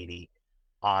 180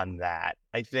 on that.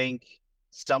 I think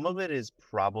some of it is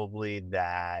probably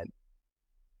that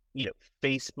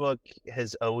Facebook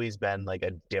has always been like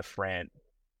a different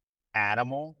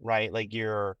animal, right? Like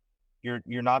you're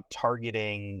not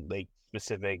targeting like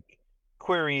specific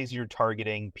queries, you're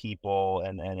targeting people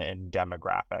and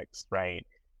demographics, right?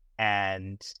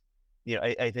 And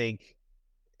I think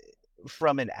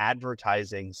from an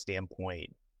advertising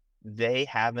standpoint, they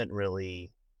haven't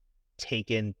really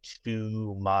taken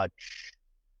too much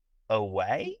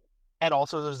away. And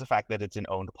also there's the fact that it's an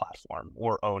owned platform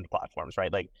or owned platforms,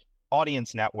 right? Like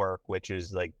Audience Network, which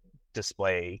is like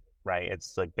display, right?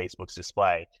 It's like Facebook's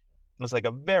display. It's like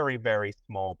a very, very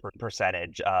small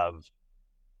percentage of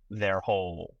their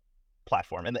whole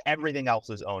platform. And everything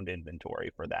else is owned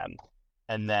inventory for them.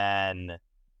 And then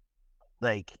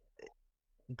like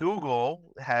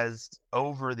Google has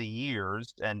over the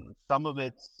years, and some of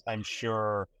it's, I'm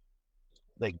sure,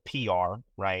 like PR,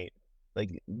 right?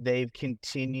 Like they've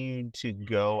continued to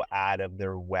go out of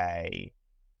their way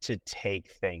to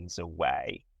take things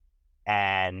away.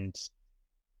 And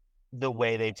the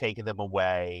way they've taken them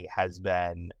away has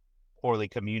been poorly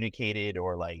communicated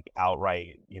or like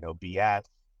outright, BS.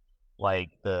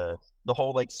 Like the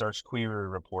whole like search query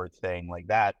report thing, like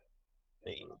that.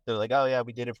 They're like, oh yeah,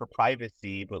 we did it for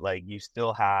privacy, but like you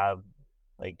still have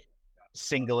like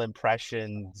single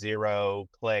impression, zero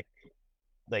click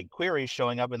like queries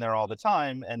showing up in there all the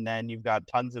time, and then you've got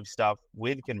tons of stuff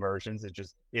with conversions that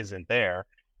just isn't there.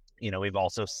 We've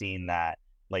also seen that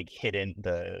like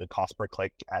the cost per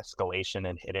click escalation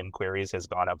and hidden queries has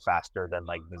gone up faster than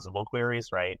like visible queries,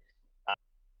 right?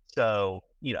 So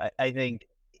I think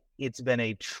it's been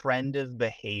a trend of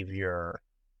behavior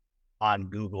on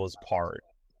Google's part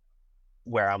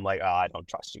where I'm like, oh, I don't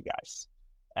trust you guys.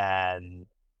 And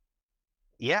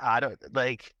yeah, I don't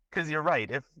like, because you're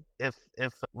right. If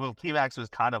well, PMax was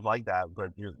kind of like that,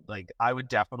 but you're like, I would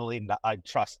definitely not, I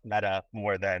trust Meta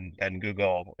more than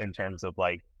Google in terms of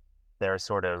like their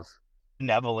sort of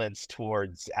benevolence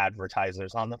towards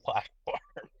advertisers on the platform.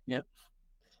 Yeah.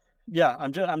 Yeah,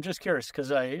 I'm just curious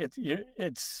because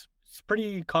it's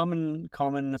pretty common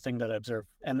thing that I observe,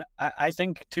 and I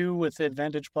think too with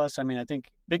Advantage Plus. I mean, I think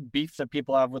big beef that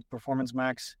people have with Performance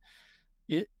Max,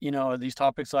 these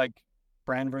topics like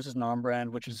brand versus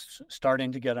non-brand, which is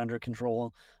starting to get under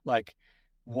control. Like,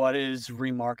 what is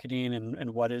remarketing and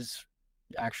what is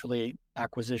actually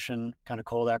acquisition, kind of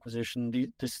cold acquisition?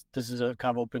 This is a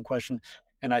kind of open question,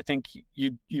 and I think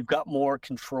you've got more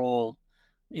control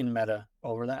in Meta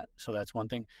over that. So that's one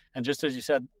thing. And just as you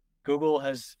said, Google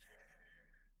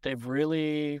they've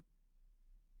really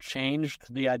changed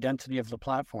the identity of the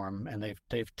platform, and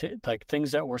like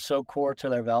things that were so core to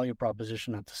their value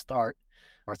proposition at the start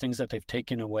are things that they've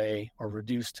taken away or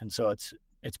reduced, and so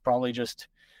it's probably just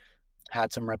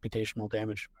had some reputational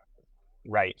damage.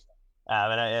 Right.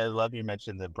 And I love you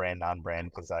mentioned the brand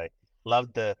non-brand because I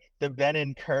love the Ben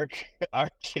and Kirk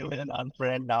argument on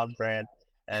brand non-brand,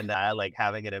 and I like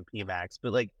having it in PMax.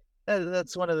 But like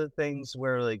that's one of the things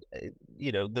where like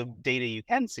the data you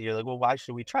can see, you're like, well, why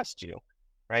should we trust you,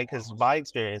 right? Because my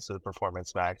experience with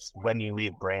Performance Max, when you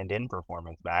leave brand in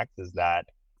Performance Max, is that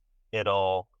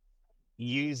it'll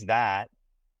use that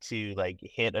to like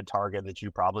hit a target that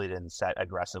you probably didn't set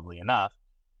aggressively enough,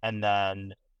 and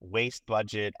then waste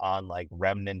budget on like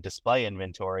remnant display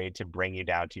inventory to bring you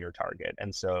down to your target.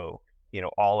 And so,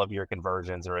 all of your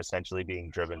conversions are essentially being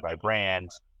driven by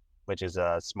brands, which is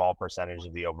a small percentage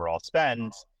of the overall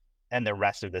spend. And the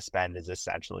rest of the spend is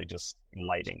essentially just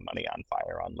lighting money on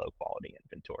fire on low quality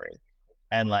inventory.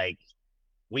 And like,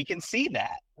 we can see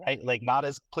that, right? Like not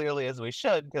as clearly as we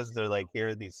should, because they're like, here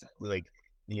are these like,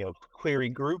 query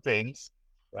groupings,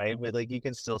 right? But like, you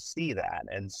can still see that.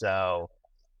 And so,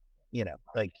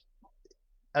 like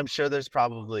I'm sure there's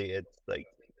probably it's like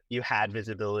you had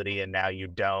visibility and now you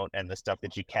don't, and the stuff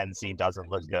that you can see doesn't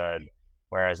look good.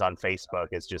 Whereas on Facebook,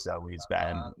 it's just always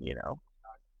been,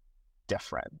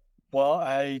 different. Well,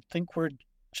 I think we're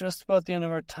just about the end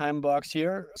of our time box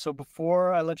here. So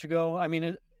before I let you go, I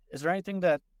mean, is there anything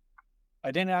that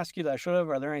I didn't ask you that I should have?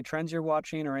 Are there any trends you're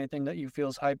watching or anything that you feel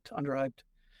is hyped, underhyped?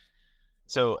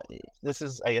 So this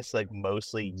is, I guess, like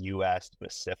mostly U.S.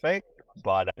 specific,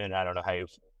 but and I don't know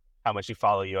how much you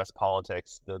follow U.S.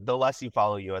 politics. The less you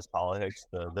follow U.S. politics,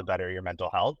 the better your mental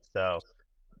health. So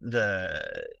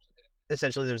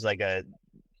essentially there's like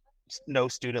no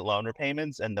student loan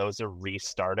repayments, and those are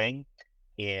restarting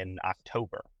in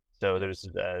October. So there's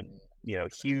a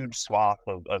huge swath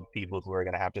of people who are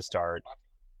going to have to start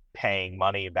paying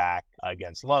money back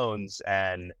against loans,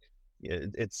 and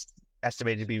it's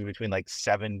estimated to be between like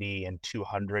 70 and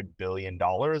 200 billion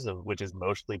dollars, of which has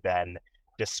mostly been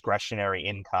discretionary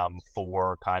income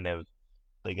for kind of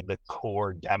like the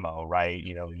core demo, right?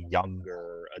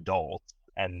 Younger adults,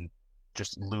 and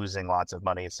just losing lots of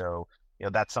money. So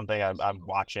that's something I'm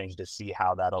watching to see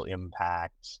how that'll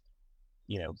impact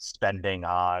spending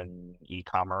on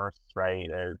e-commerce, right?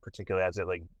 Particularly as it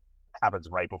like happens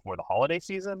right before the holiday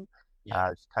season.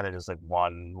 Yeah. It's kind of just like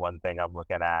one thing I'm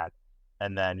looking at.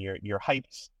 And then you're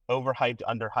hyped, overhyped,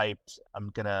 underhyped.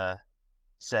 I'm gonna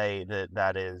say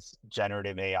that is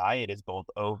generative AI. It is both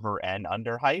over and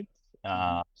underhyped.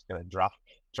 Just gonna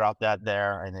drop that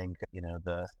there. I think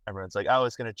everyone's like, oh,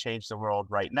 it's gonna change the world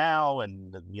right now,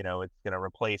 and it's gonna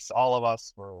replace all of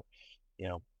us. For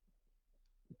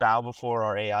bow before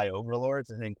our AI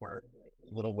overlords. I think we're a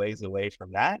little ways away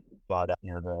from that, but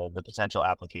the potential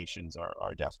applications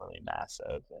are definitely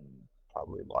massive and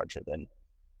probably larger than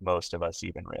most of us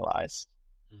even realize.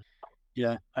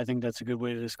 Yeah, I think that's a good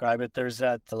way to describe it. There's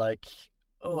that like,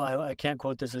 oh, I can't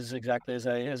quote this as exactly as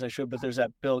I should, but there's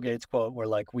that Bill Gates quote where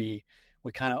like we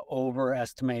kind of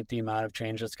overestimate the amount of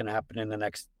change that's going to happen in the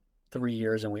next 3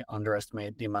 years, and we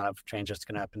underestimate the amount of change that's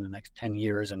going to happen in the next 10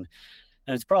 years, and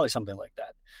it's probably something like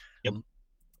that. Yep.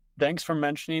 Thanks for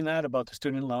mentioning that about the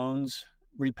student loans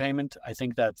repayment. I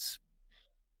think that's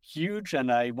huge,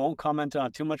 and I won't comment on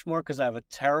it too much more because I have a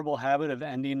terrible habit of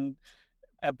ending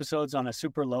episodes on a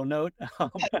super low note,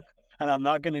 and I'm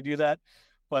not going to do that.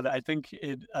 But I think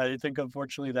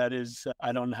unfortunately that is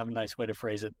I don't have a nice way to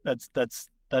phrase it. That's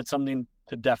something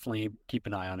to definitely keep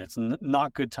an eye on. It's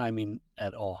not good timing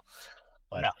at all.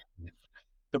 But no.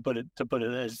 to put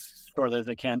it as short as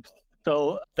I can.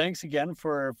 So thanks again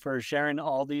for sharing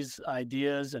all these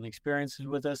ideas and experiences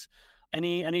with us.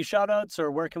 Any shout outs,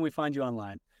 or where can we find you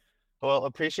online? Well,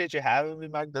 appreciate you having me,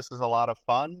 Mike. This is a lot of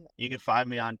fun. You can find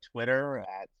me on Twitter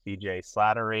at CJ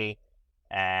Slattery,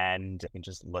 and you can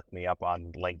just look me up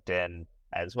on LinkedIn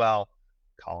as well,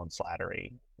 Colin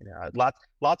Slattery.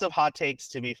 Lots of hot takes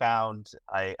to be found.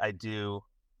 I do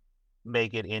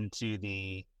make it into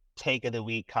the take of the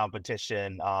week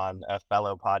competition on a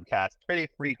fellow podcast pretty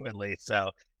frequently.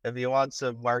 So if you want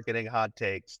some marketing hot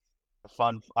takes,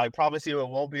 fun, I promise you it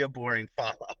won't be a boring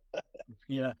follow.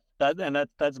 Yeah.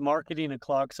 That's Marketing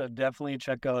O'Clock. So definitely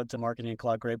check out the Marketing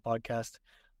O'Clock, great podcast.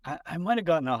 I might have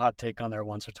gotten a hot take on there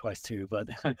once or twice too, but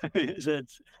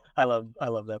I love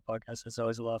that podcast. It's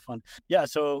always a lot of fun. Yeah,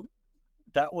 so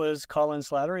that was Colin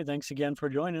Slattery. Thanks again for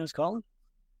joining us, Colin.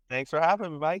 Thanks for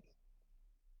having me, Mike.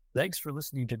 Thanks for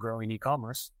listening to Growing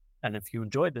E-commerce. And if you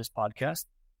enjoyed this podcast,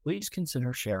 please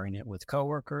consider sharing it with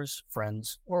coworkers,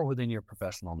 friends, or within your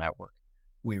professional network.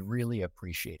 We really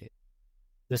appreciate it.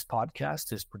 This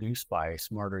podcast is produced by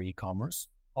Smarter E-commerce,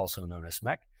 also known as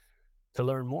SMEC. To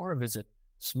learn more, visit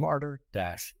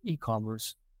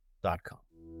smarter-ecommerce.com.